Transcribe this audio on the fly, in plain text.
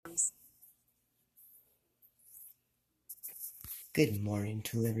Good morning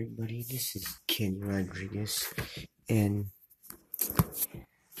to everybody. This is Kenny Rodriguez, and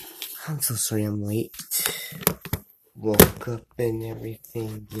I'm so sorry I'm late. Woke up and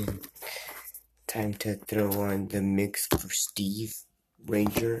everything, and time to throw on the mix for Steve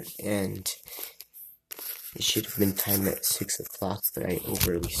Ranger, and it should have been time at 6 o'clock, but I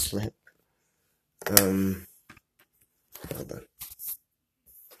overly slept. Hold on.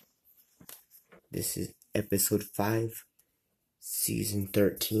 This is episode 5, season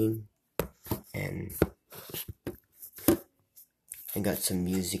 13, and I got some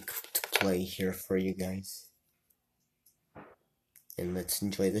music to play here for you guys. And let's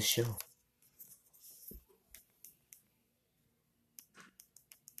enjoy the show.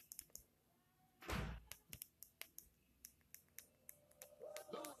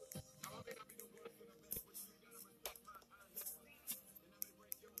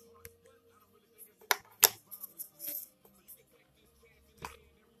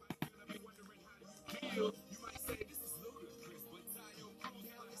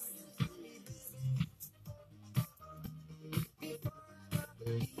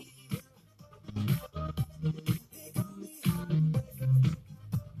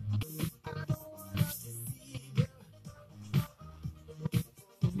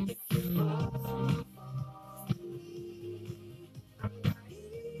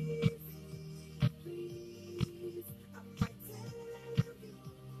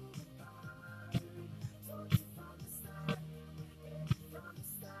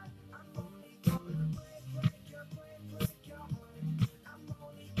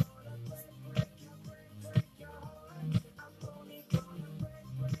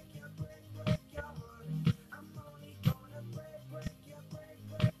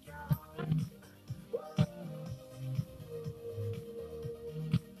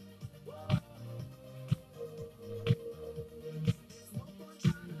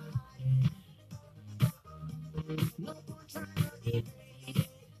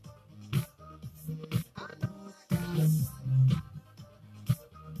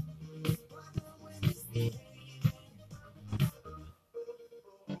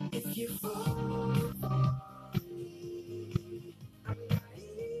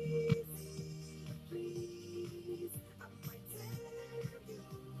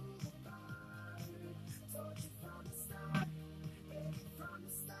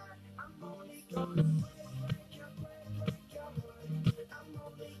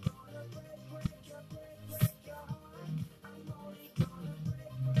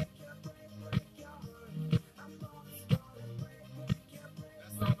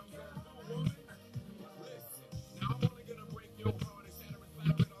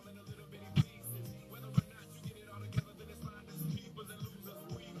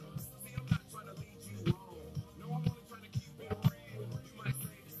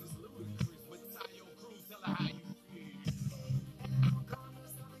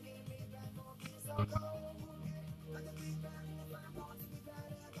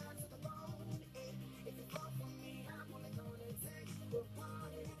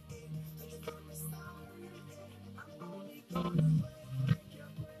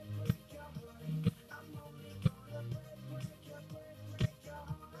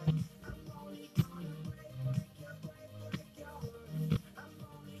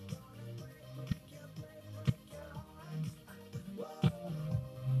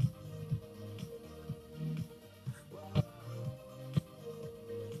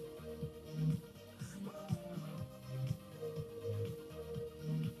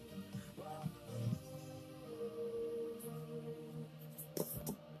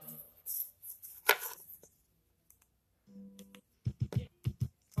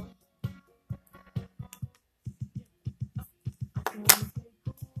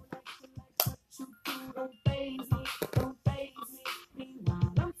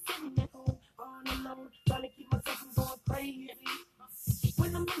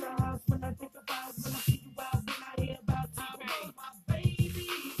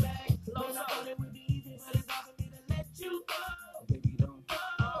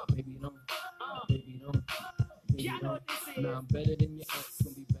 Now I'm better than your ex,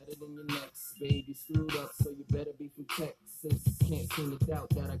 gonna be better than your next. Baby screwed up, so you better be from Texas. Can't seem to doubt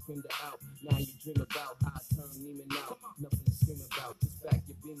that I creamed her out. Now you dream about how I turn Neiman out. Nothing to scream about, just back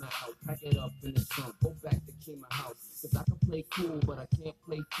your beamer out. Pack it up in the trunk, go back to Kima house. Cause I can play cool, but I can't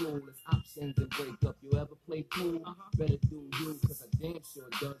play cool. It's options and break up. You ever play pool? Better do you, cause I damn sure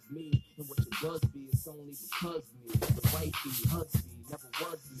does me. And what your does be, it's only because me. The wifey, husband, never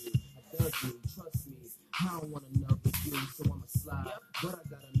was me. I does me, trust me. I don't want another you, so I'ma slide. But I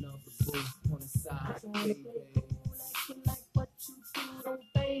got another boo on the side, baby. Like what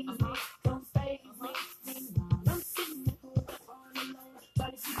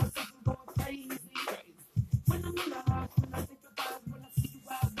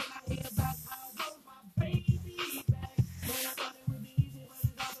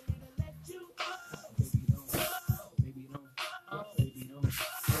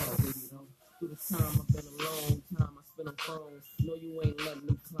phone. No, you ain't letting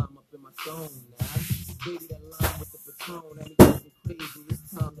them climb up in my zone now. Baby, that line with the Patron, that me getting crazy.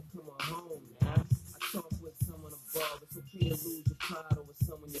 It's time to come on home now. I talk with someone above. It's okay to lose your pride over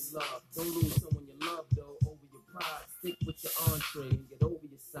someone you love. Don't lose someone you love, though, over your pride. Stick with your entree and get over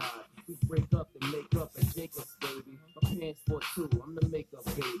your side. We break up and make up at Jacob's, baby. My pants for two, I'm the makeup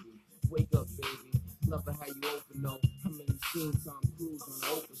baby. Wake up, baby. Love it how you open though. I mean, you seen Tom Cruise on the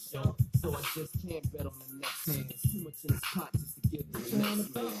Oprah show, so I just can't bet on the next hand. It's too much in this pot just to give you the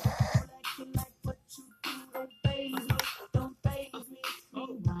next man. Acting like what you do don't faze me, don't faze me.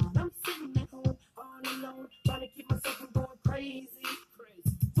 Meanwhile, I'm sitting at home all alone, trying to keep myself from going crazy.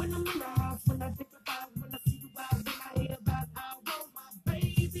 When I'm in the house, when I think about, when I see you out, when I hear about, I want my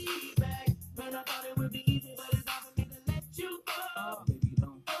baby back. Man, I thought it would be easy, but it's hard for me to let you go. Baby,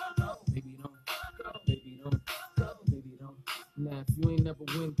 don't go. Baby, don't go. Baby, don't go. Baby, don't. Now, if you ain't never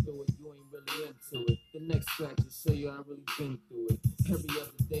went through it, you ain't really into it. The next track will show you I really been through it. Every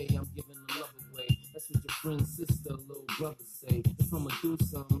other day, I'm giving the love away. That's what your friend, sister, little brother say. If I'ma do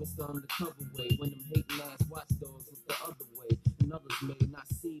something, it's the undercover way. When them hating ass watchdogs look the other way. And others may not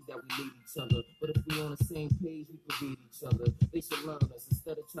see that we need each other. But if we on the same page, we can read each other. They should learn us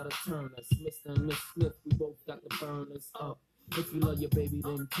instead of try to turn us. Mr. and Miss Smith, we both got the burners up. If you love your baby,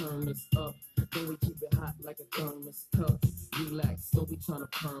 then turn us up. Then we keep it hot like a thermos cup. Relax, don't be trying to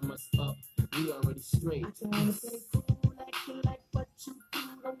perm us up. We already straight. I try to stay cool, acting like what you do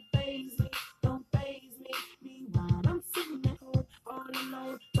don't faze me, don't faze me. Meanwhile, I'm sitting at home all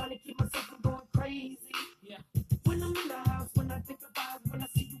alone, trying to keep myself from going crazy. Yeah. When I'm in the house, when I think about, when I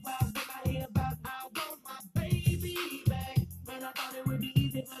see you out, when I hear about, I want my baby back. Man, I thought it would be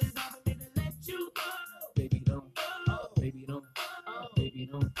easy, but it's hard for me to let you go. Baby, don't. Baby, don't. Baby,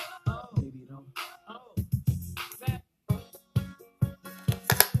 don't. Baby, don't.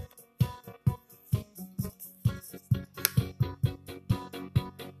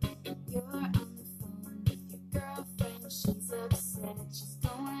 You're on the phone with your girlfriend, she's upset. She's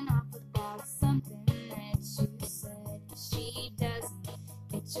going off about something that you said. She doesn't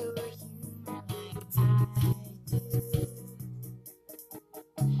get your humor like I do.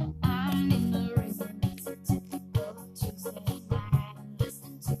 I'm in the rhythm, it's a typical Tuesday night. I'm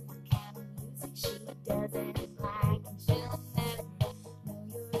listening to the kind of music she doesn't like. And she'll never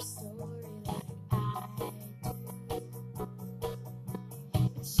know your story like I do.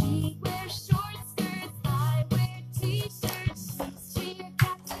 She wears short skirts, I wear t-shirts. She's cheer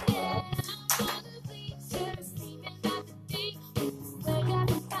captain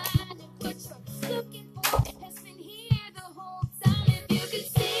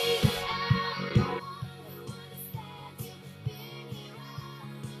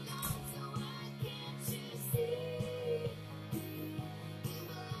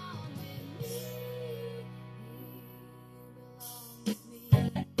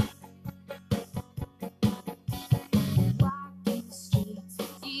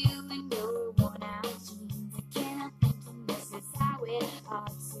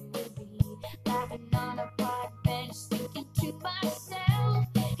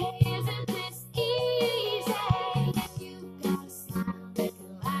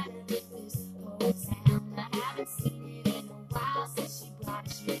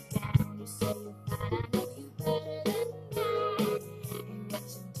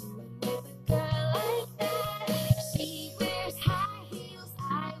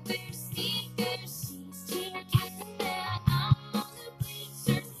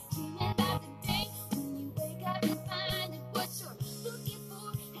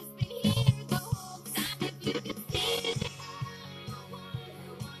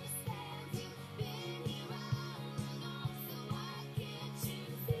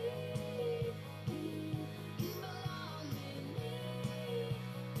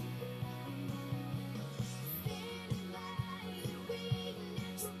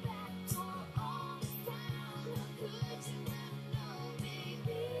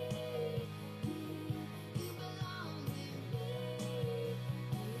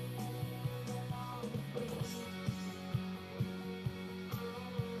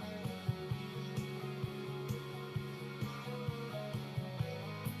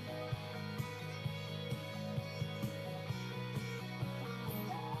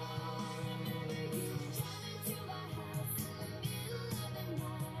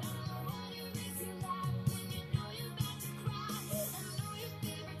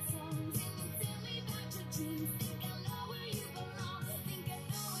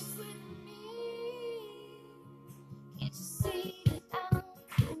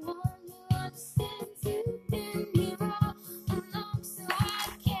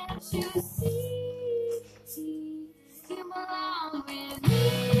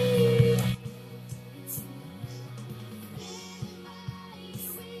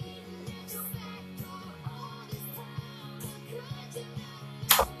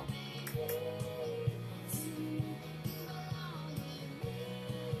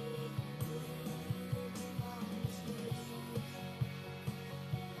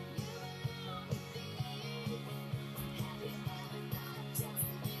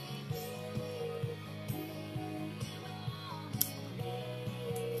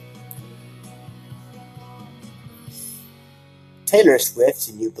Taylor Swift,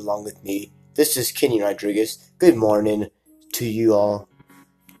 and you belong with me. This is Kenny Rodriguez. Good morning to you all.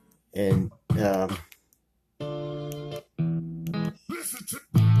 And,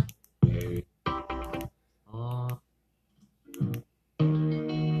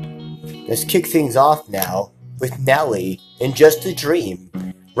 let's kick things off now with Nelly and Just a Dream,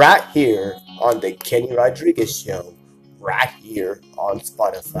 right here on the Kenny Rodriguez Show, right here on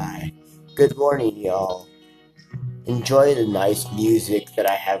Spotify. Good morning, y'all. Enjoy the nice music that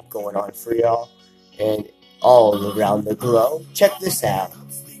I have going on for y'all and all around the globe. Check this out.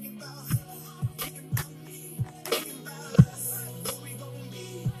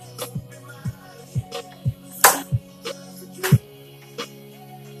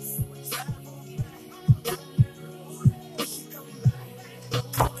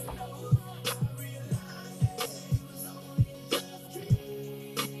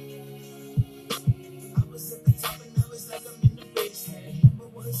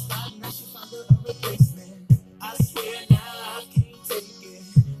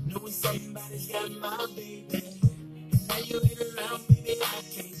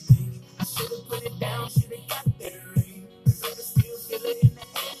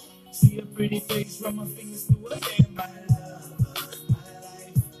 Pretty face from my fingers to her hair, my love, my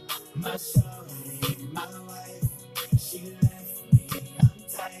life, my soul, my wife. She left me, I'm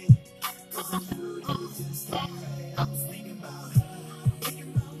tight, cause I knew you just ain't right. I was thinking about her,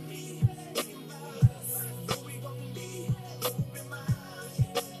 thinking about me, thinking about us, what we gon' be, open my eyes,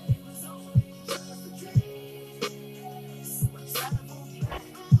 it was only just a dream. So I travel back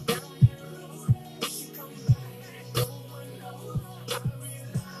down that road, she come back, no one knows, I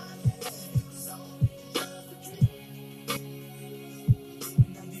realize it was only just a dream.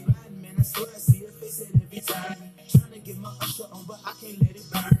 When I be riding, man, I swear I see her face at every time. Trying to get my usher on, but I can't let it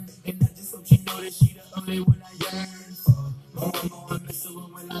burn. And I just hope she know that she the only one I yearn for. More and more, I miss her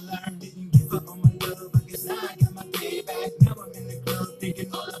when I learned. Didn't give up on my love, I guess now I got my payback. Now I'm in the club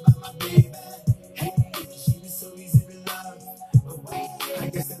thinking all about my baby. Hey, she was so easy to love. But wait, I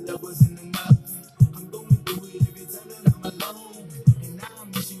guess that love wasn't enough. I'm going through it every time that I'm alone. And now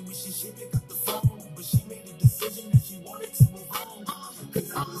I'm wishing she pick up the phone. But she made a decision that she wanted to move on.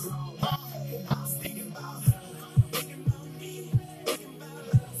 Cause I was wrong. And I was thinking about her. Thinking about me. Thinking about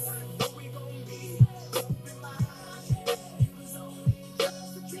us. What we gon' be. Open my eyes. It was only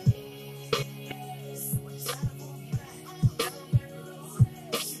just a dream. So I travel back down that road.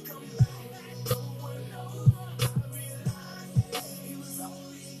 She come back. No one knows. I realized it was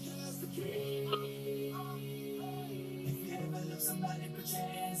only just a dream. If you ever love somebody, put your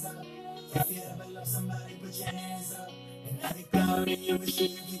hands up. If you ever love somebody, put your hands up. And let it go, and you wish you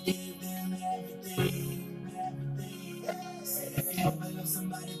could give them everything, everything. Say if you ever love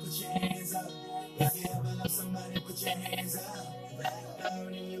somebody, put your hands up. If you ever love somebody, put your hands up. Let it go,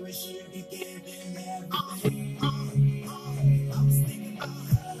 and you wish you could give them everything. I was thinking about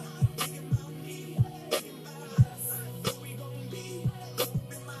her, thinking about me, thinking about us. What we gon' be?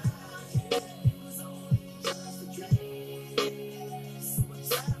 Open my eyes, it was only just a dream. So I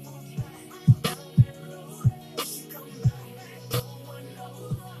travel back down that road. She come back, no one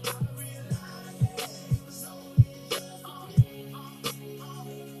knows. I realized it was only just a dream. I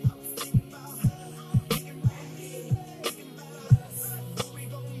was thinking about her, thinking about me, thinking about us. What we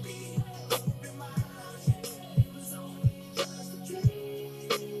gon' be? Open my eyes, it was only just a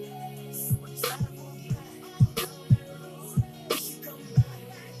dream. So I travel back down that road. She come back,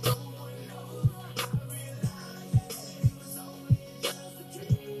 no one knows. I realized it was only just a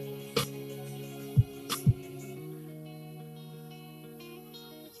dream.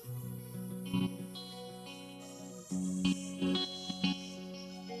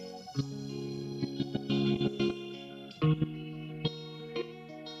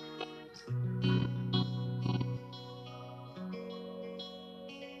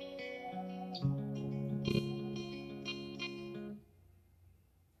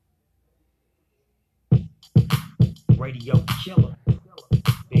 Radio killer,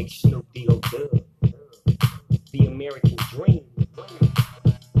 Big Snoop D.O. Dub, the American dream.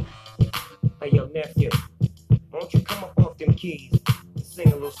 Hey yo nephew, why don't you come up off them keys and sing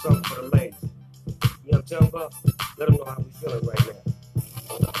a little something for the ladies? You know what I'm talking about? Let them know how we feeling right now.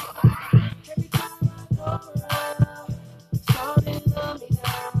 Every time I go around, shawty love me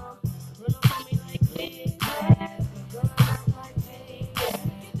now. Run up on me like click-clack, girl, I'm like, hey, yeah.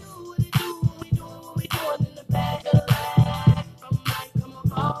 You do what you do, what we do, what we doing in the back of the lag. I'm like, come on,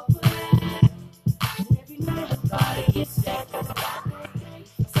 fall for that. And every night the body gets stacked. I got that gang,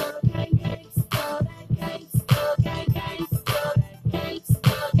 so gang, gang, so that gang, so gang, gang, so that gang, so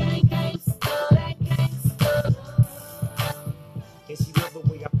gang, gang, so that gang, so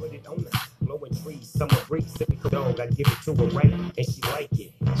song, I give it to her right, and she like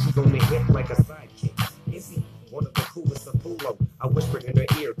it. She on the hip like a sidekick. Is he one of the coolest of Pulo? I whispered in her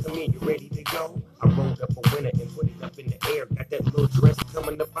ear, come in, you ready to go? I rolled up a winner and put it up in the air. Got that little dress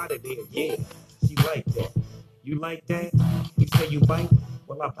coming up out of there, yeah. She like that. You like that? You say you bite?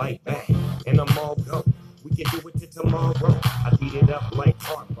 Well, I bite back, and I'm all go. We can do it till tomorrow. I beat it up like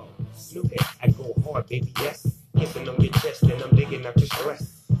Harpo. Snoop it, I go hard, baby, yes. Kissing on your chest, and I'm digging out your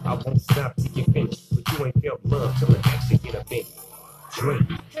stress. I won't stop till you finish, but you ain't felt love till it actually get up in you. Drink.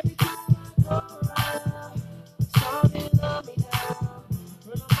 Every time I go around, shawty love me now.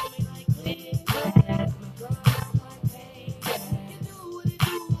 Run up on me like click, clack. My girl act like payback. You do what it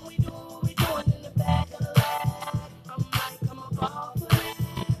do, what we do, what we doing in the back of the lab. I'm like, I'm a ball for that.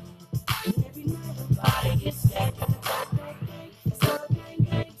 And every night her body gets jacked. So gang,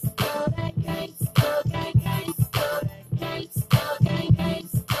 gang, so that gang, so gang, gang, so that gang, so gang, gang,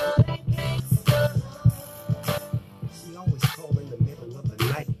 so that gang, so. She always call in the middle of the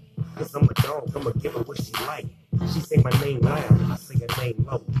night. Cause I'm a dog, I'ma give her what she like. She say my name loud, I say her name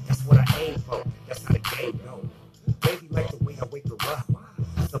low. That's what I aim for, that's how the game go. Baby like the way I wake her up.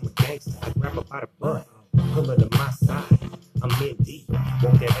 Cause I'm a gangster, I grab her by the butt. Pull her to my side, I'm in deep.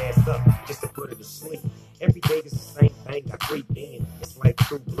 Want that ass up, just to put her to sleep. Every day is the same thing, I creep in. It's like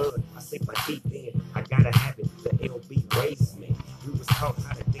true blood, I sink my teeth in. I gotta have it, the LB raised me. We was taught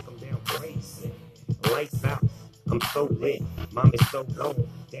how to dig them down crazy. Lights out. I'm so lit, mom is so gone,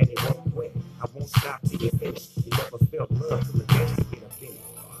 daddy won't quit. I won't stop till you finish. You never felt love till the gangster get up in it.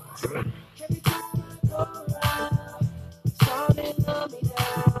 Drink. Every time I go around, shawty love me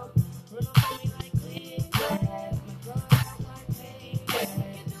now. Run up on me like click, clack. My girl act like payback.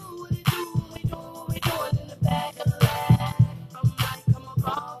 You do what it do, what we do, what we doing in the back of the lab. I'm like, I'm a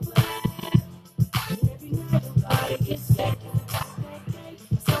ball for that. And every night her body gets jacked.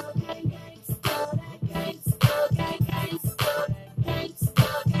 So gang, gang, so that gang, so gang, gang, so that gang, so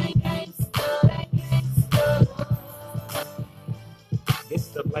gang, gang, so that gang, so. It's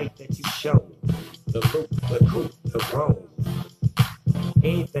the light that you show. The loop, the coupe, the roll.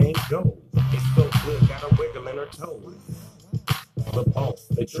 Anything goes. It's so good, got her wiggling her toes. The boss,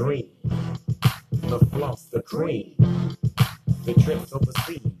 the dream. The floss, the cream. The trips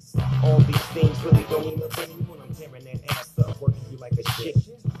overseas. All these things really don't mean nothing when I'm tearing that ass up, working you like a shit.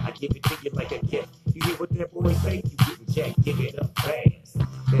 I give it to you like a gift. You hear what that boy say? You getting jacked, give it up fast.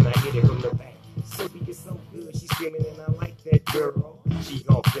 Then I hit it from the back. Sylvia is so good, she's screaming and I like that girl. She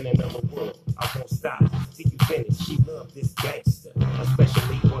off in another world. I won't stop till you finish. She love this gangster,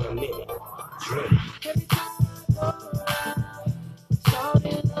 especially when I'm in it. Drink. Every time I go around,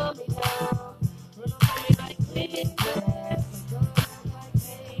 shawty love me now. Run up on me like click, clack. My girl act like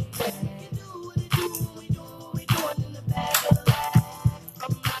payback. You do what it do, what we do, what we doing in the back of the lab.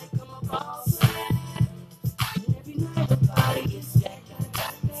 I'm like, I'm a ball for that. And every night her body gets jacked.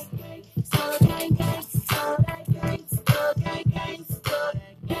 So gang, gang, so that gang, so gang, gang, so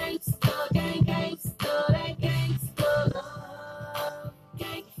that gang, so gang, gang, so that gang, so love.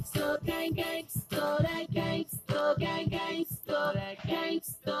 Gang, so gang, gang, so that gang, so gang, gang, so that gang,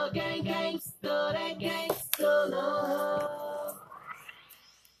 so gang, gang, so that gang, so love.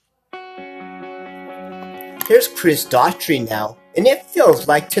 Here's Chris Daughtry now, and it feels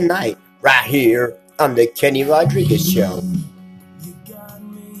like tonight, right here on the Kenny Rodriguez Show. You got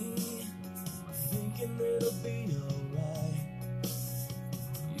me thinking it'll be alright.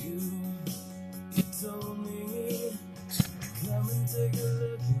 You told me, come and take a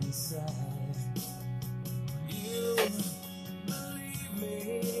look inside. You believe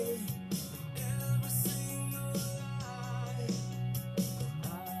me, every single lie.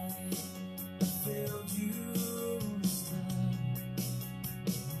 I failed you this time.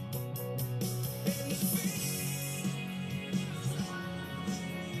 And it feels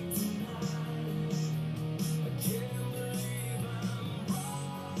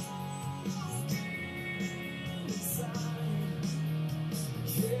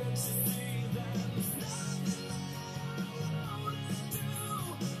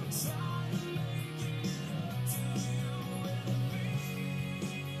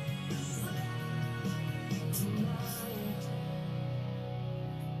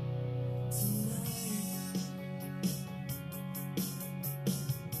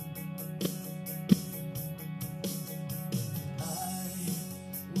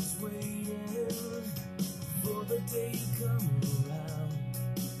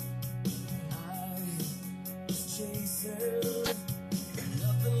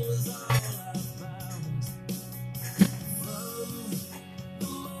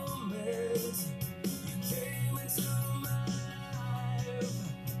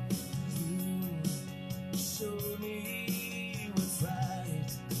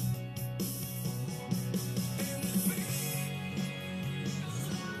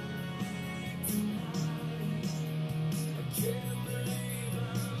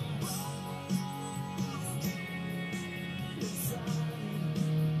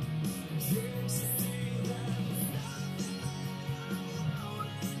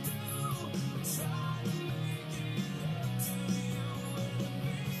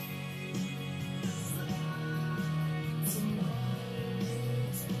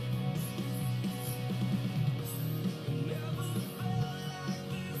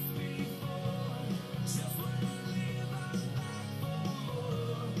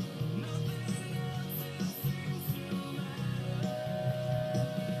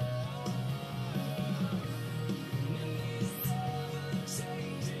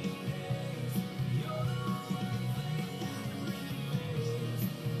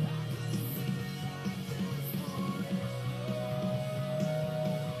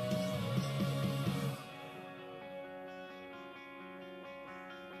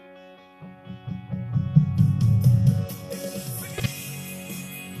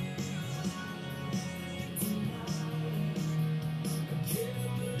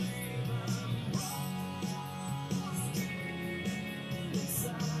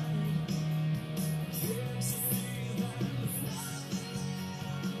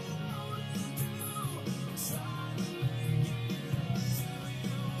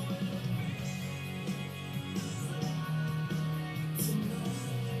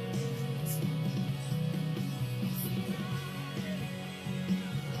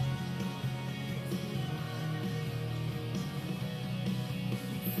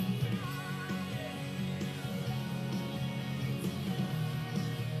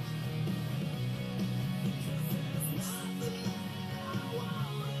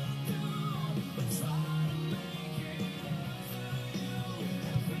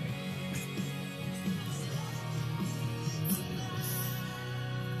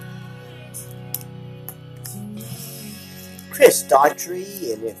Chris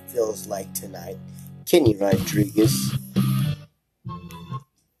Daughtry, and It Feels Like Tonight. Kenny Rodriguez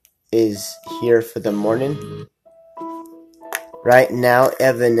is here for the morning. Right now,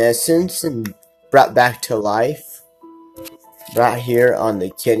 Evanescence and Brought Back to Life. Right here on the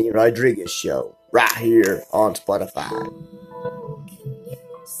Kenny Rodriguez Show. Right here on Spotify.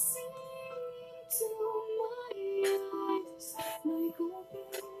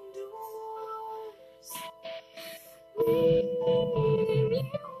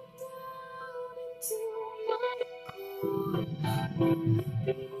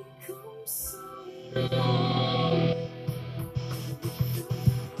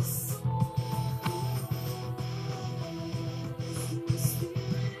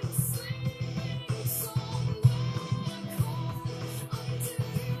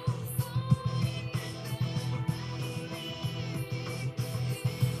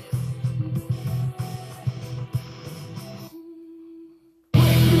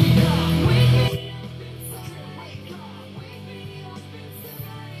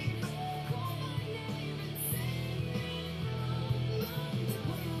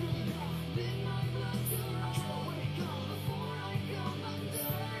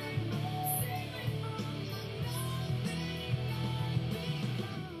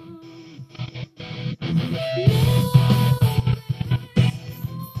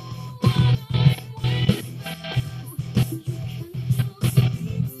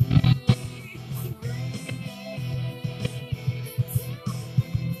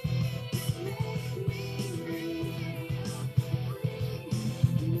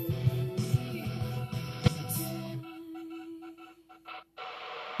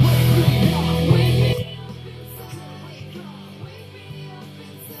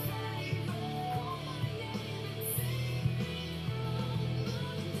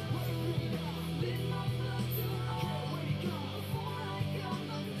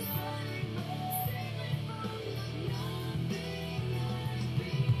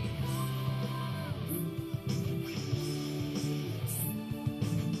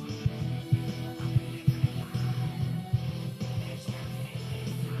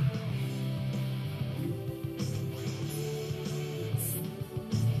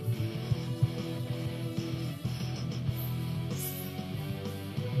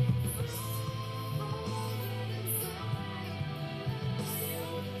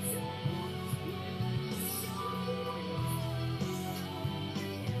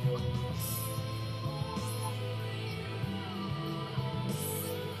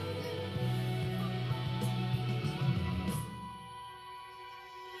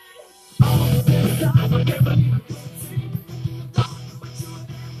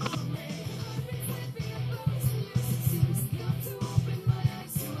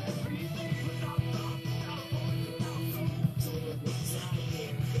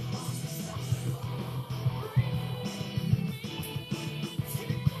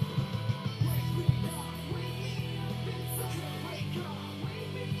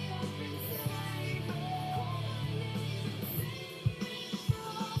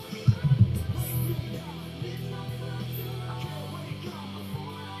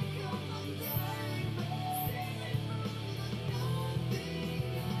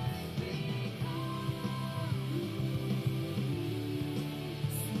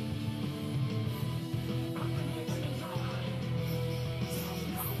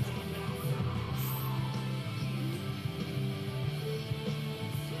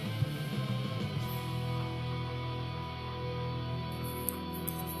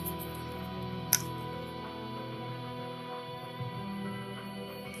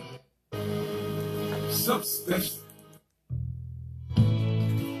 Substation.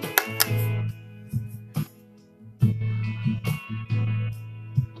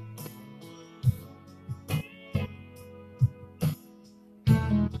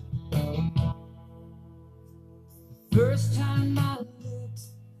 first time I looked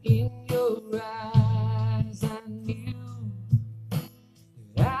in your eyes, I knew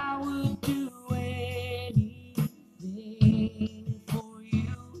that I would do anything for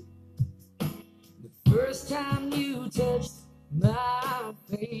you. The first time you touched my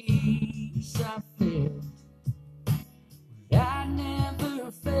face, I felt what I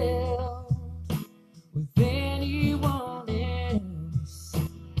never felt with anyone else.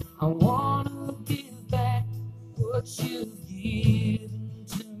 I wanna give back what you've given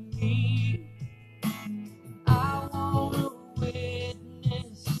to me. I wanna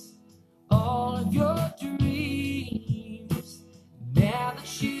witness all of your dreams. Now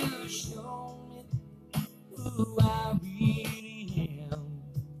that you've shown me who I really am,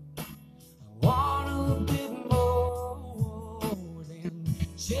 I want a bit more than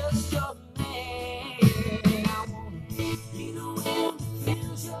just a man. I wanna be the wind that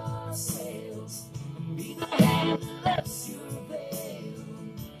fills your sails, and be the hand that lifts your veil,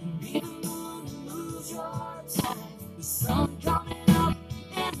 and be the moon that moves your tide, the sun coming up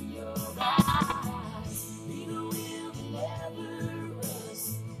in your eyes. Be the wheel that never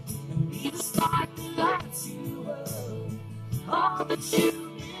rusts, and be the spark that lights you up. All that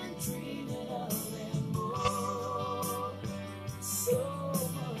you've been dreaming of and more, so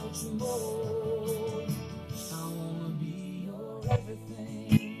much more. I wanna be your everything.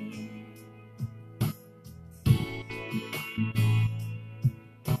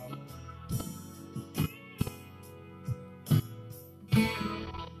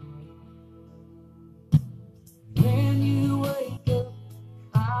 When you wake up,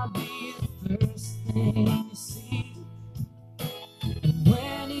 I'll be the first thing you see. And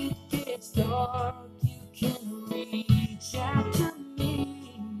when it gets dark, you can reach out to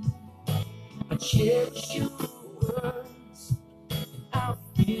me. I cherish your words, and I'll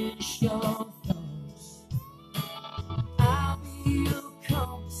finish your thoughts. I'll be your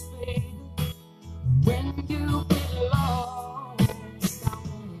compass, baby, when you get lost. I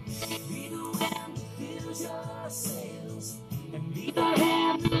wanna be the wind that fills your sails, and be the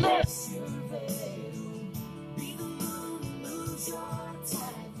hand that lifts your veil, be the moon that moves your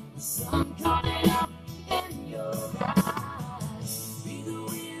tide, the sun coming up in your eyes, be the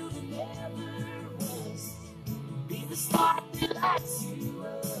wheel that never rusts, be the spark that lights you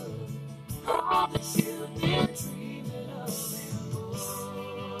up. All that you've been dreaming of and more,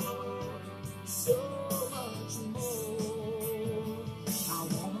 so much more. I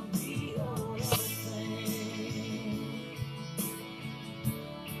wanna be your everything.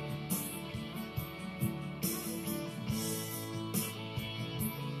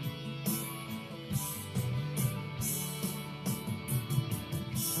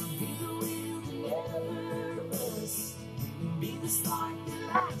 Be the wheel that never rusts, be the spark that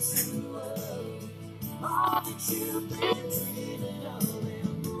lights you up. All that you've been dreaming of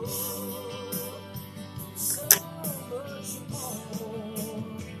and more, so much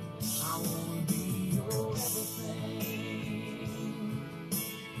more. I wanna be your everything.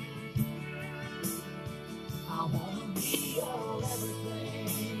 I wanna be your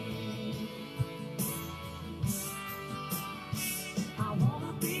everything. I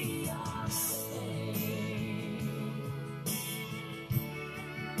wanna be your everything.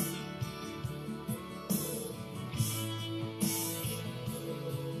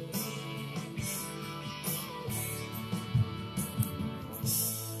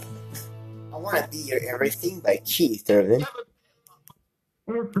 I Want to Be Your Everything by Keith Urban.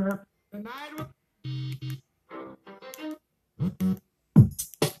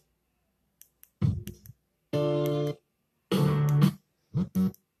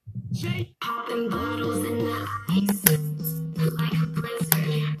 Popping bottles in the ice like a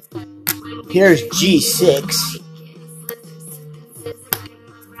blizzard. Here's G6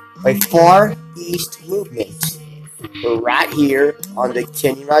 by Far East Movement. We're right here on the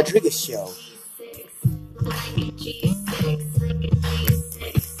Kenny Rodriguez Show. Like a G6, like a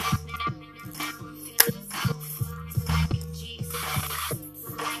G6. Like a G6,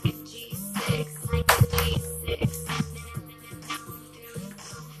 like a G6,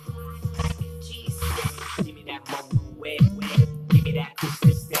 like a G6. Give me that moment wet, wet. Give me that push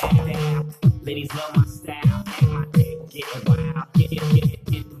to down. Ladies love my style. Make my dick get wild. Get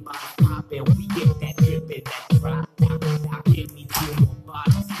the bottles poppin'. We get that drippin', that drop. Now give me 2 more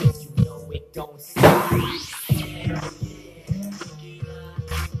bottles, 'cause you know it don't stop.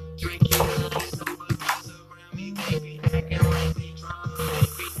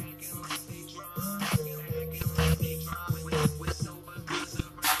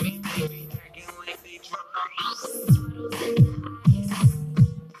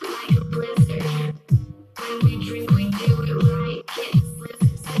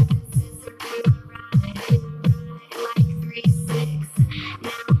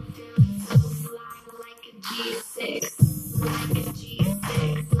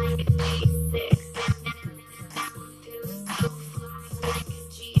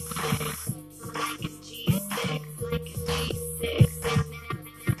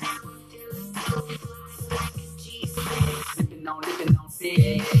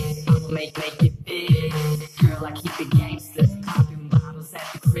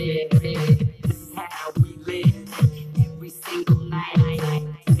 This is how we live every single night.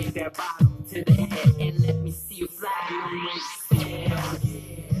 Take that bottle to the head and let me see you fly. Hell yeah,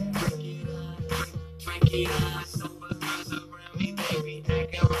 drink it up, drink it up. Sober girls around me, they be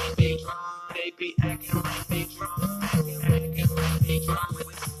acting like they drunk. They be acting like they drunk, acting like they drunk.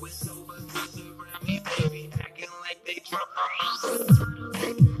 With sober girls around me, they be acting like they drunk.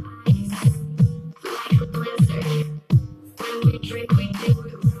 Like a blizzard. When we drink, we do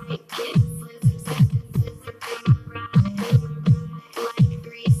it right. Get blizzards, sentences are gonna ride. Like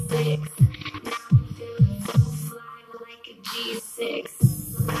 3-6. Now I'm feeling so fly. Like a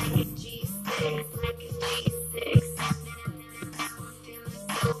G6. Like a G6. Like a G6. Now I'm feeling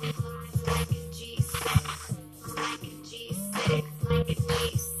so fly. Like a G6. Like a G6. Like a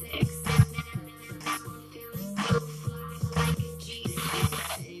G6. Now I'm feeling so fly. Like a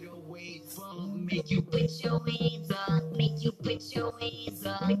G6. 808 funk, make you put your hands up. Make you put your hands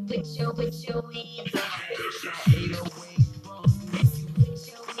up. Put your hands up. 808 funk, make you put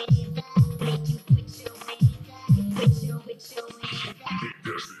your hands up. Make you put your hands up. Put your hands up.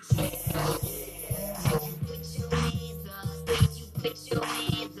 Hell yeah. Make you put your hands up. Make you put your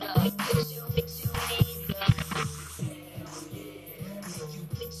hands up. Put your hands up. Hell yeah. Make you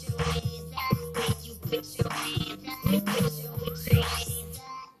put your hands up. Make you put your hands up. Put your hands up.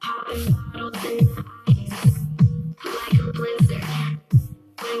 Popping bottles in the ice. Like a blizzard.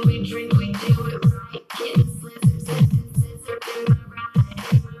 When we drink, we do it right. Getting slizzard, sentences are gonna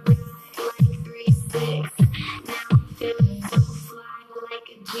ride. Like 3-6. Now I'm feeling so fly. Like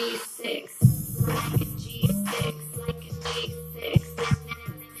a G6. Like a G6. Like a G6. Now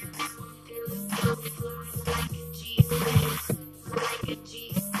I'm feeling so fly. Like a G6. Like a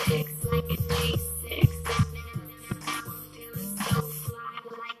G6. Like a G6. Now I'm feeling so fly.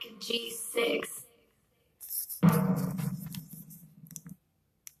 Like a G6.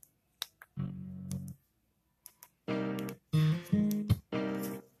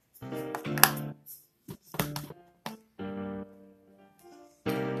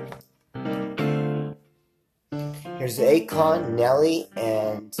 Here's Akon, Nelly,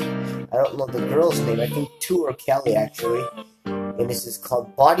 and I don't know the girl's name. I think two or Kelly actually. And this is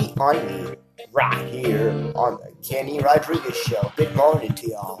called Body on Me, right here on the Kenny Rodriguez Show. Good morning to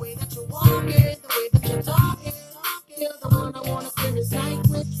y'all. The way that you walk it, the way that you talk it, you're the one I wanna spend this night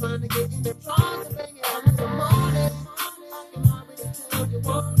with. Trying to get in the trance and bring it on in the morning. I can already tell you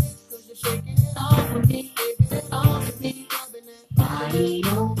want it, 'cause you're shaking it off for me, giving it all to me, rubbing that body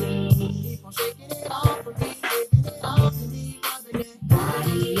on me. Keep on shaking it off for me, giving it all to me, rubbing that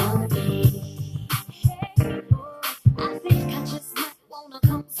body on me. Hey boy, I think I just might wanna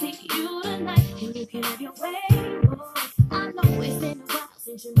come see you tonight, and you can have your way, boy. I know it's been a while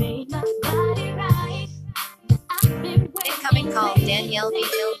since you made my body right. I've been Incoming call Danielle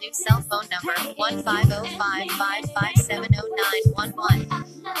Neal, new cell phone number 15055570911.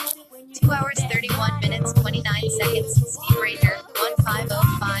 2 hours 31 minutes 29 seconds. Speed Ranger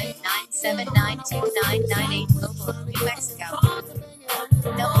 150597929998 Mobile, New Mexico.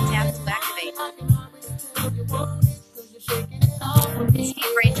 Double tap to activate. Speed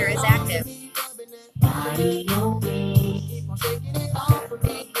Ranger is active. Body on me. Keep on shaking it off for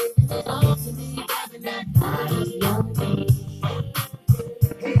me, giving it all to me, having that body on me.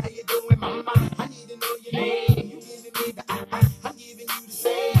 Hey, how you doing, mama? I need to know your name. You giving me the I'm giving you the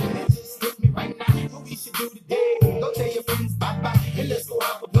same. It just hit me right now. What we should do today? Go tell your friends bye-bye and let's go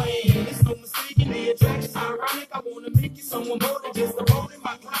out for playing. There's no mistaking the attraction. Ironic, I wanna make you someone more than just a bone in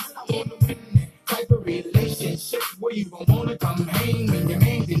my closet. I wanna win that type of relationship where you gon' wanna come hang when your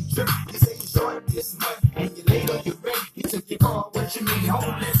man can trip. You say you short this month and you late on your rent. You took your car, what you mean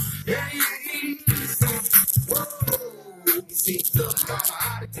homeless? Yeah. Whoa, you see, look, I'm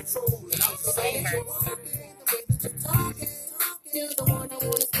out of control and I'm saying the way that you're talking, you're the one I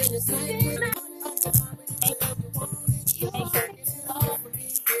wanna spend the night with.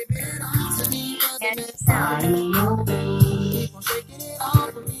 Catch sound. Keep on shaking it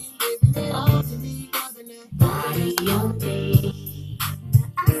off for me, giving it all to me, rubbing that body on me.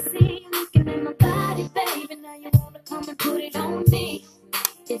 I see you looking at my body, baby. Now you wanna come and put it on me.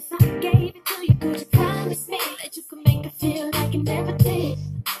 If I gave it to you, could you promise me that you could make it feel like you never did?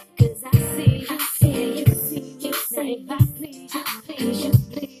 'Cause I see you say, I please you, please you,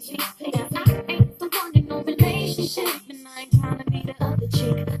 please you, please.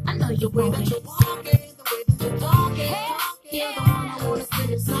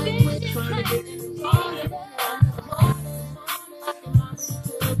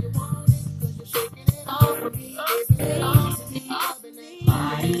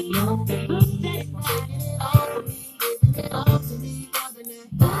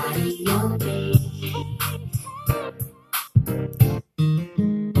 all day.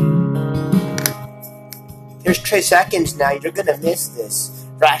 Here's Trey Seconds now. You're gonna miss this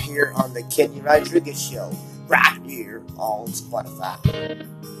right here on the Kenny Rodriguez Show, right here on Spotify.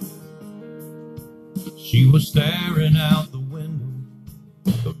 She was staring out the window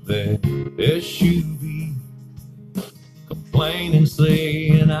of that SUV, complaining,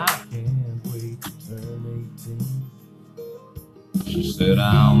 saying, I can't wait to turn 18. She said,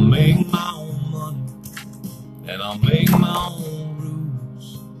 I'll make my own money and I'll make my own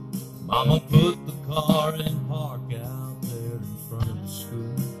rules. Mama put the car in park out there in front of the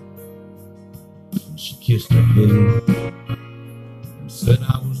school. And she kissed her head and said,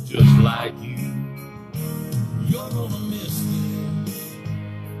 I was just like you. You're gonna miss this.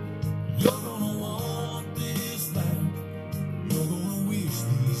 You're gonna want this back. You're gonna wish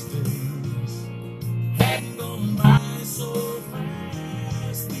these days hadn't gone by so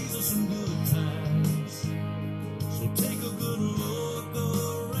fast. These are some good times, so take a good look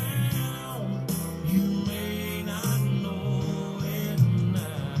around. You may not know it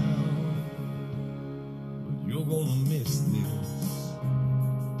now, but you're gonna miss this.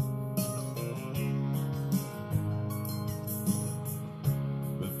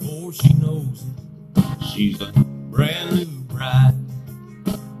 Before she knows it, she's a brand new bride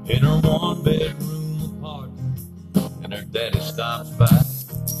in her one-bedroom apartment, and her daddy stops by.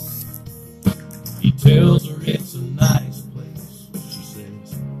 He tells her it's a nice place. She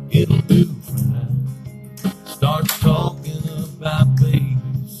says, it'll do for now. Starts talking about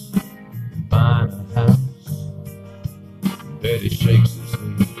babies and buying a house. Daddy shakes his head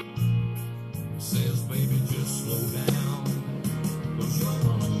and says, baby, just slow down, 'cause you're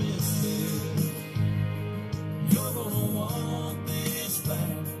gonna miss it. You're gonna want this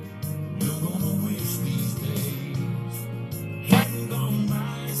back. You're gonna wish these days hadn't gone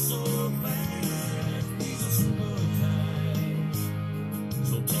by so fast. These are some good times,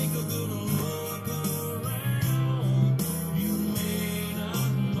 so take a good look around. You may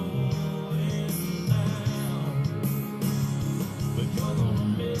not know it now, but you're gonna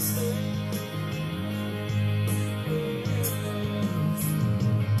miss it.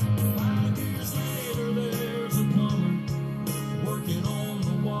 5 years later, there's a woman working on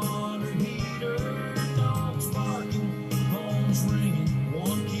the water heater. Dogs barking, phones ringing.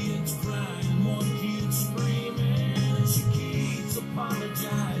 One kid's crying, one kid's screaming. She keeps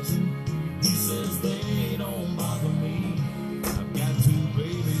apologizing. He says they don't bother me. I've got 2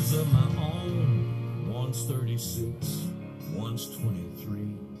 babies of my own. One's 36, one's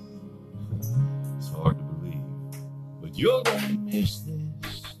 23. It's hard to believe, but you're gonna miss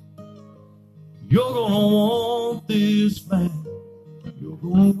this. You're gonna want this back. You're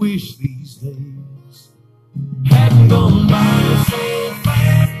gonna wish these days hadn't gone by so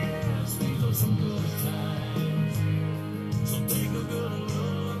fast. These are some good times, so take a good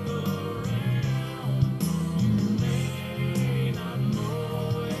look around. You may not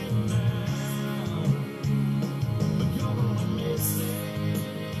know it now, but you're gonna miss it.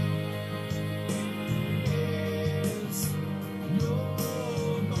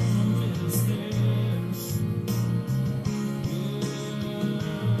 You're gonna miss this.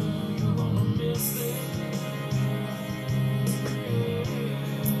 You're gonna miss this.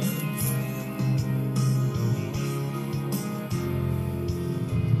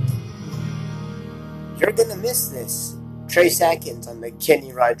 You're gonna miss this. Trey Seconds on the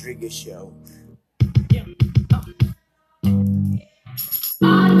Kenny Rodriguez Show.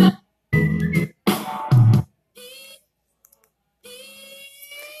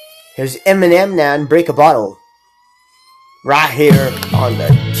 Here's Eminem now and Break a Bottle. Right here on the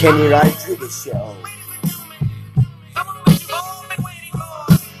Kenny Rodriguez Show.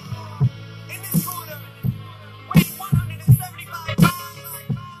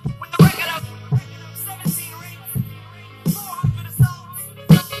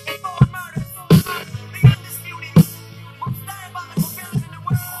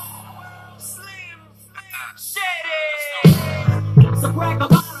 So crack a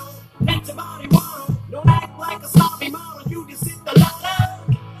bottle, let your body waddle. Don't act like a sloppy model, you just hit the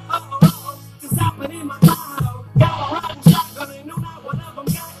lotto. 'Cause happening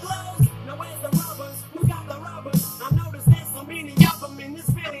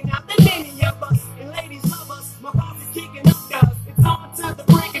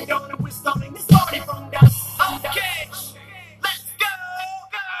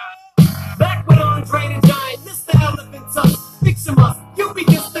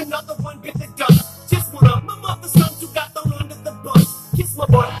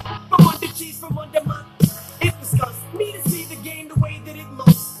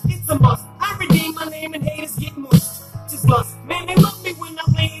a must. I redeem my name and haters get mushed. Just lust. Man, they love me when I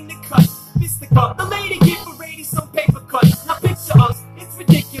lay in the cut. Fist the cup. The lady give a lady some paper cut. Now picture us. It's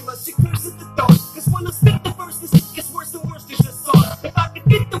ridiculous. You curse at the thought. Cause when I spit the verse, this gets worse and worse. There's just sauce. If I could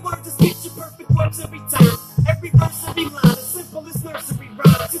fit the words, it's picture perfect words every time. Every verse, every line, as simple as nursery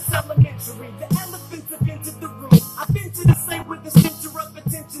rhymes. It's elementary. The elephants have entered the room. I've been to the same with the center of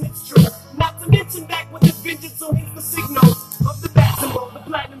attention. It's true. Not to mention back with the vengeance on hits the signals of the basketball. The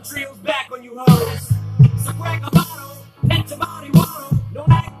platinum trio's back on you hoes. So crack a bottle, let your body waddle.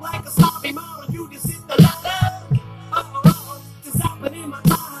 Don't act like a sloppy model. You just hit the lotto. Just hopping in my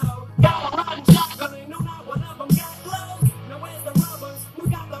Tahoe. Y'all are riding shotgun and no, not one of them got clothes. Now where's the rubbers? Who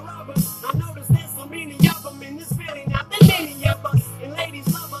got the rubbers? I noticed there's so many of them in this really not that many of us. And ladies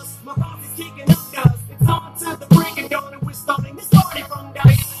love us. My posse's kicking up dust. It's on to the break of dawn and we're starting this party from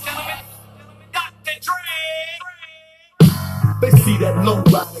dust. Dr. Dre. They see that low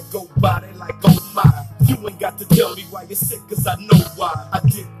rider go by, they like, oh my. You ain't got to tell me why you're sick, cause I know why. I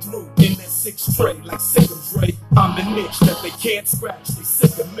did through in that 6 tray, like sick of Dre. I'm the niche that they can't scratch, they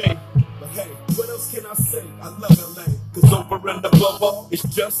sick of me. But hey, what else can I say? I love LA, cause over and above all, it's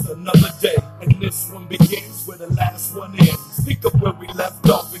just another day. And this one begins where the last one ends. Pick up where we left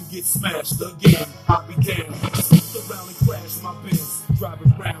off and get smashed again. I'll be damned, just look around and crash my Benz.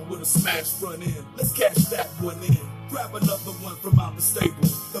 Driving around with a smashed front end. Let's catch that one in. Grab another one from out the stable.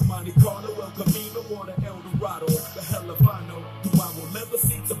 The Monte Carlo, El Camino, or the El Dorado. The hell if I know, do I will never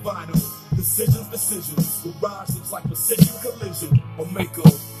see to vinyl. Decisions. Garage looks like precision collision. Or Mako,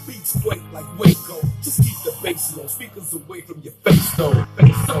 beats quake like Waco. Just keep the bass low, speakers away from your face though.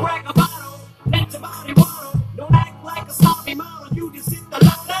 So crack a bottle, let your body waddle. Don't act like a sloppy model. You just hit the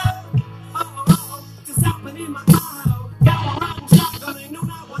lotto. Just hopping in my Tahoe. Y'all are riding shotgun and no,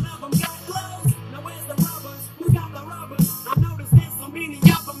 not one of them got clothes. Now where's the rubbers? Who got the rubbers? I noticed there's so many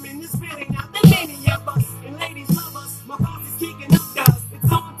of them in this really not that many of us. And ladies love us. My posse's kicking up dust.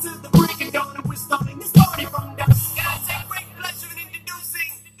 It's on to the break of dawn and we're starting this party from dust. Guys, take great pleasure in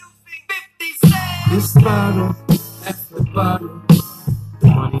introducing 50 Cent. This bottle, after bottle. The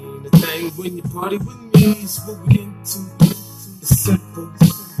money ain't a thing when you party with me. It's what we into. It's simple.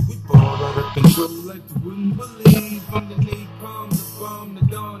 We ball out of control like you wouldn't believe. Underneath palms, the bomb, the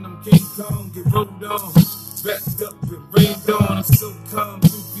dawn. I'm King Kong, get rolled on. Backed up and rained on. I'm so calm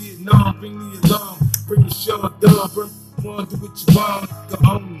through Vietnam. Bring the alarm, bring the show down. Burn one, do what you want. Go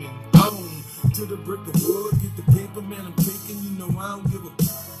on and on. To the brick of wood, get the paper, man. I'm taking, you know I don't give a.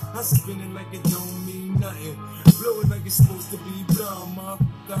 I spin it like it don't mean nothing. Blow it like it's supposed to be blown.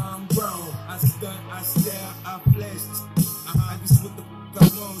 I'm grown. I stunt, I stare, I flash. I just what the fuck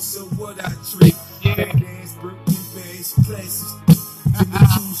I want, so what I trick. Badass, Birkin bags, classes. To the 2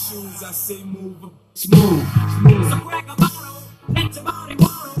 shoes, I say move, smooth. So crack a bottle, let your body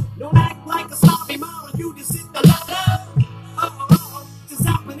waddle. Don't act like a sloppy model. You just hit the lotto. Just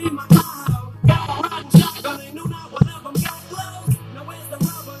hopping in my Tahoe. Y'all riding shotgun and no, not one of them got clothes. Now where's the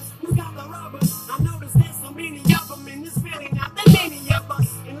rubbers? Who got the rubbers? I noticed there's so many of them in this really not that many of us.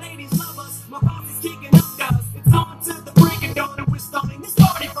 And ladies love us. My posse's kicking up dust. It's on to the break of dawn and we're starting this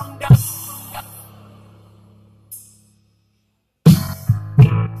party from dust.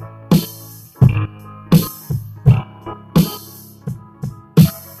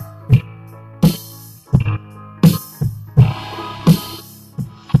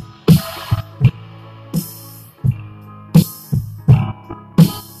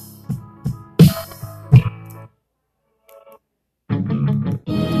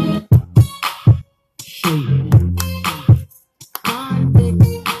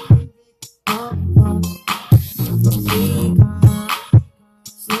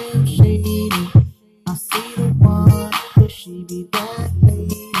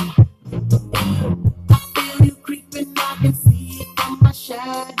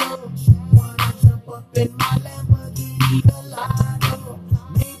 In my Lamborghini, Gallardo.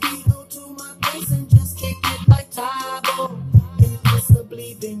 Maybe go to my place and just kick it like Tybo.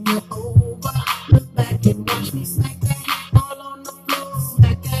 Impossibly bend you over. Look back and watch me smack that all on the floor.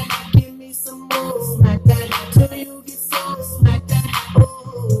 Smack that, give me some more. Smack that till you get so. Smack that,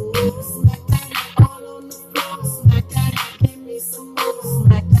 oh. Smack that all on the floor. Smack that, give me some more.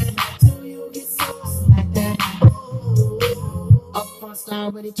 Smack that till you get so. Smack that, oh. Up front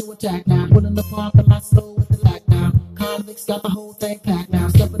style, ready to attack now. Pulling the parking lot slow with the lockdown. Convicts got the whole thing packed now.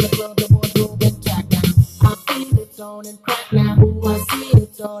 Step in the club, the wardrobe get jacked down. I feel it's on and crack now. Ooh, I see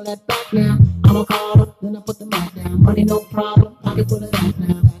it's all that back now. I'm a caller, then I put the mat down. Money no problem, pocket full of that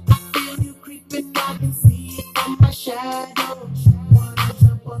now. I feel you creeping, I can see it from my shadow. Wanna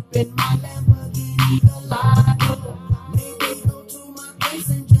jump up in my Lamborghini Gallardo. Maybe go to my place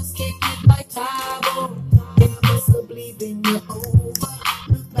and just kick believing you're over.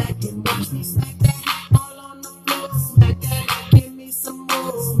 Look back and watch me smack that all on the floor. Smack that, give me some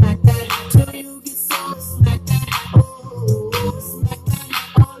more. Smack that till you get so. Smack that, oh, smack that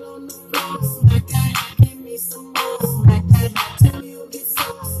all on the floor. Smack that, give me some more. Smack that till you get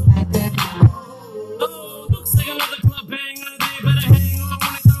so. Smack that, Oh, looks like another club hanger. They better hang on when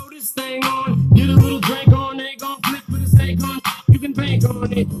I throw this thing on. Get a little drink on, they gon' flip with a steak on. You can bank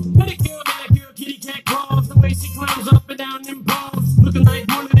on it. Pedicure, kitty cat claws. The way she climbs up and down them balls. Looking like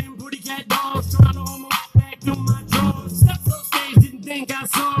one of them booty cat dogs. Trying to almost back to my drawers. Steps on stage, didn't think I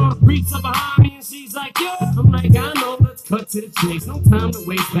saw her. Reach up behind me and she's like, yo. I'm like, I know, let's cut to the chase. No time to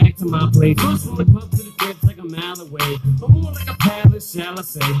waste, back to my place. First from the club to the crib's like a mile away. But more like a palace, shall I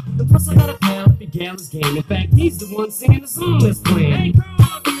say. And plus I got a pal at the gala's game. In fact, he's the one singing the song that's playing. Hey,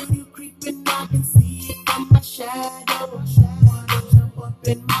 girl, feel you creeping, I can see it from my shadow. Wanna jump up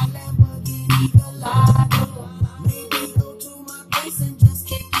in my Lamborghini Gallardo. Maybe go to my place and just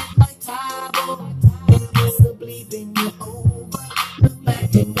kick it like Tybo. And possibly then you're over. Look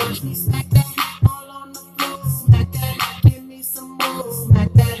back and watch me smack that all on the floor. Smack that, give me some more.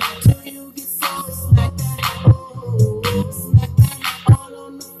 Smack that till you get so. Smack that, oh, smack that all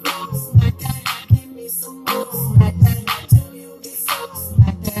on the floor. Smack that, give me some more. Smack that till you get so.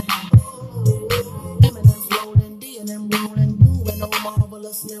 Smack that, oh. Eminem's rolling, D and M rolling, moving on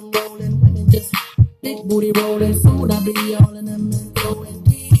marvelous, them rolling, women just big booty rolling. Soon I be all in them and throwing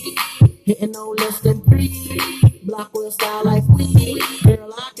D, hitting no less than 3. Block will style like we.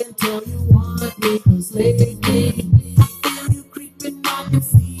 Girl, I can tell you want me, 'cause lately I feel you creeping, I can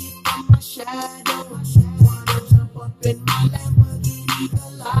see it from my shadow. Wanna jump up in my Lamborghini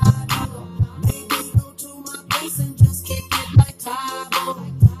Gallardo. Maybe go to my place and just kick it like Tybo.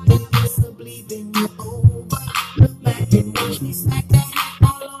 And possibly then you're over. Look back and watch me smack that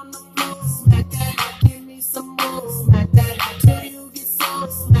all on the floor. Smack that, give me some more. Smack that till you get so.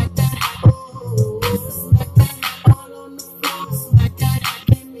 Smack that, oh, smack that all on the floor. Smack that,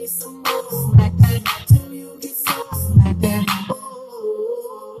 give me some more. Smack that till you get so. Smack that, oh.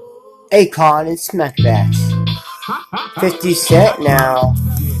 Akon and Smack That. 50 Cent now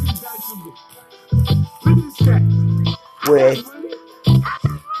with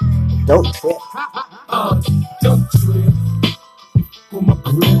Don't Trip. Don't trip on my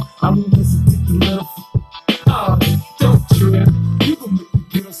grill. I won't hesitate to love. Don't trip. You gon' make me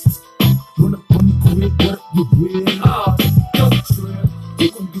feel run up on the grid. What up you with? Don't trip. You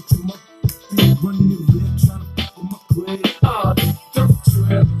gon' get your mother running your lip trying to fuck with my grid. Don't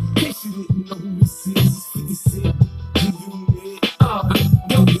trip. In case you didn't know who this is, it's 50 Cent.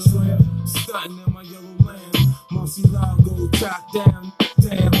 Don't trip. Starting in my yellow land. Murcielago, top down.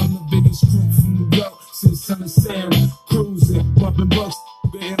 Damn, I'm the biggest crook from New York since Son of Sam. Cruising, bumping bucks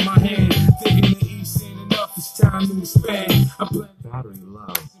in my hand. Thinking the East ain't enough, it's time to expand. I plant battery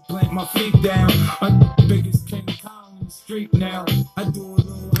low, plant my feet down. I'm the biggest King Kong in the street now. I do a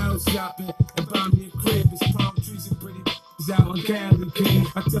little house shopping and buy me a crib. It's palm trees and pretty out on Cali King.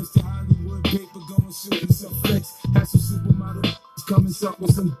 I touched the Hollywood paper, going shooting some flicks. Had some supermodels coming suck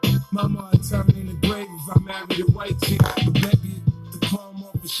with some mama. I turn in the grave if I married a white chick. But baby, the chrome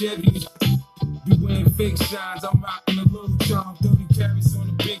off the Chevy. Be wearing fake shines, I'm rocking a little charm. 30 carats on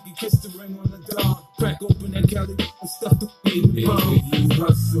the biggie, kiss the ring on the dog. Crack open that Cali and stuff to feed the bone. You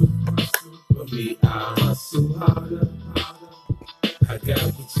hustle, for me I hustle harder. I got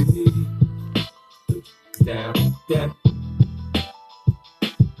what you need. Down, that.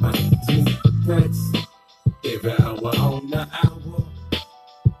 My pets, every hour on the hour.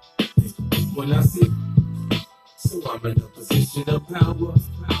 When I sit, so I'm in a position of power.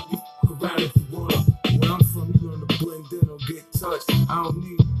 Around if you wanna. Where I'm from, you learn to blend in or get touched. I don't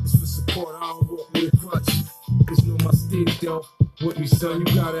need this for support, I don't walk with a crutch. Just know my stage, though. With me, son,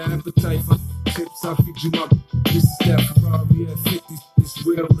 you got an appetite for tips. I'll feed you up. This is that Ferrari at 50. It's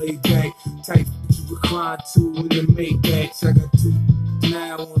real laid back. Type you recline to in the Maybachs. I got 2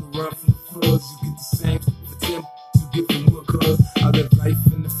 now on the run from the floors. You get the same for 10. You get from one cause I live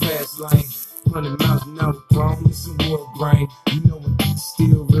life in the fast lane. 100 miles an hour, grown with some wood grain. You know when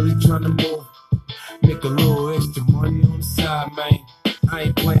still really trying to move. Make a little extra money on the side, man. I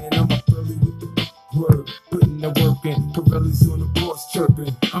ain't playing, I'm up early with the word. Putting the work in, Pirelli's on the boss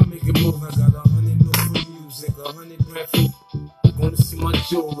chirping. I'm making moves, I got 100 mil for music, 100 grand for gonna see my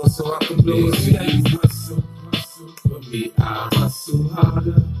jeweler so I can blow it. See how you hustle, for me I hustle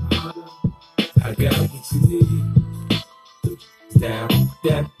harder. I got what you need. Down,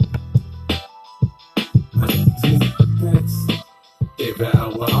 that. My pets, every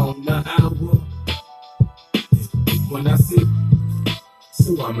hour on the hour. When I sit,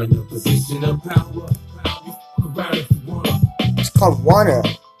 so I'm in a position of power. around if you wanna. It's called Wanna,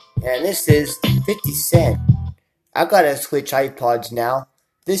 and this is 50 Cent. I gotta switch iPods now.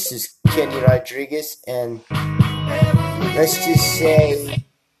 This is Kenny Rodriguez, and let's just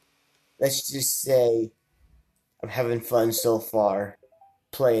say, I'm having fun so far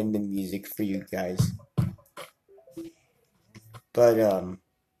playing the music for you guys. But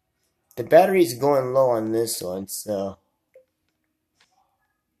the battery's going low on this one, so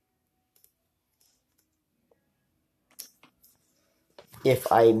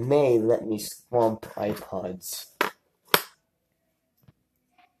if I may, let me swamp iPods.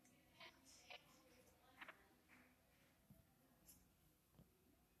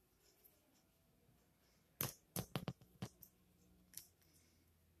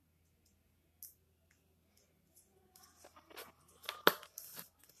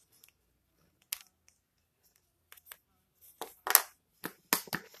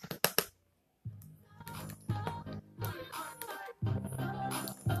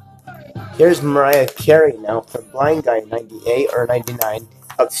 Here's Mariah Carey now for Blind Guy 98 or 99,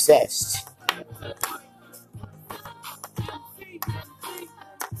 Obsessed.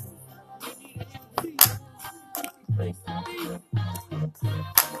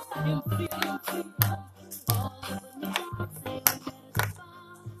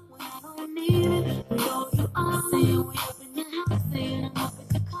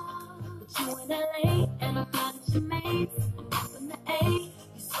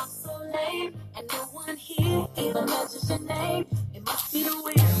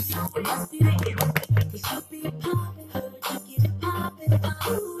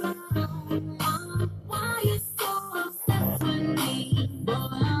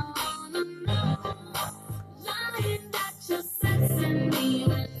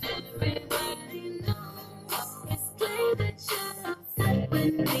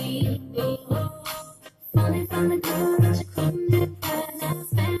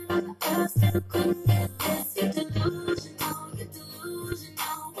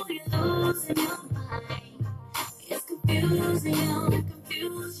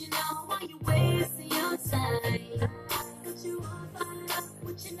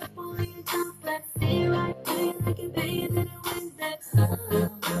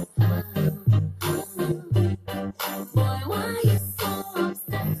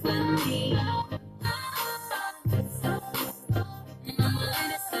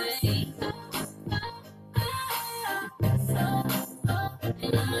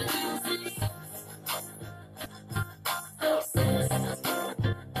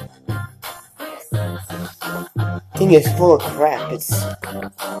 Thing is full of crap. It's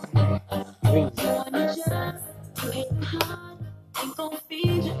green.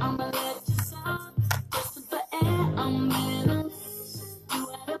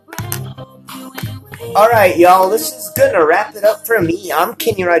 Alright, y'all, this is gonna wrap it up for me. I'm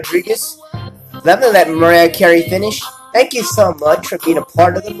Kenny Rodriguez. Let me let Mariah Carey finish. Thank you so much for being a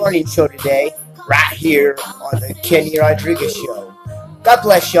part of the morning show today, right here on the Kenny Rodriguez Show. God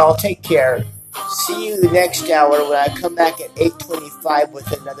bless y'all. Take care. See you next hour when I come back at 8:25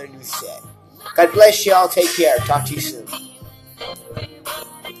 with another new set. God bless y'all. Take care. Talk to you soon.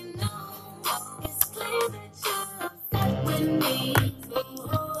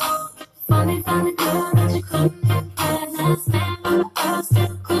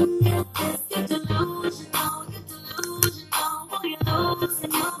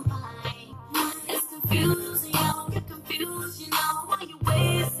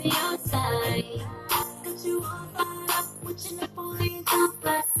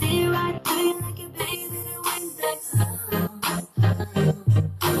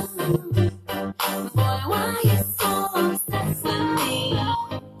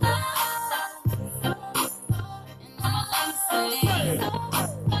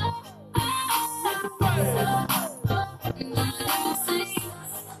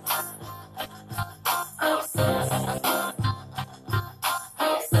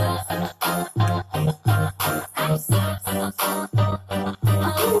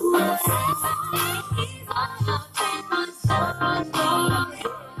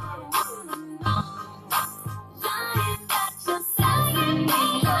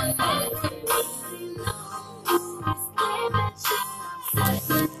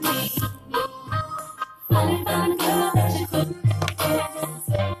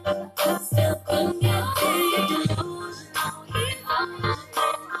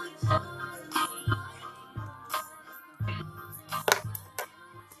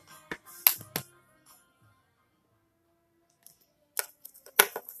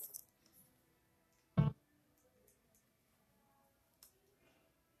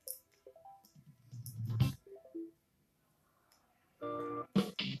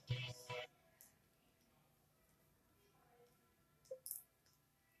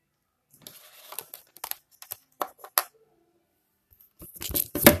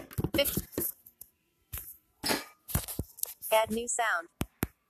 Add new sound.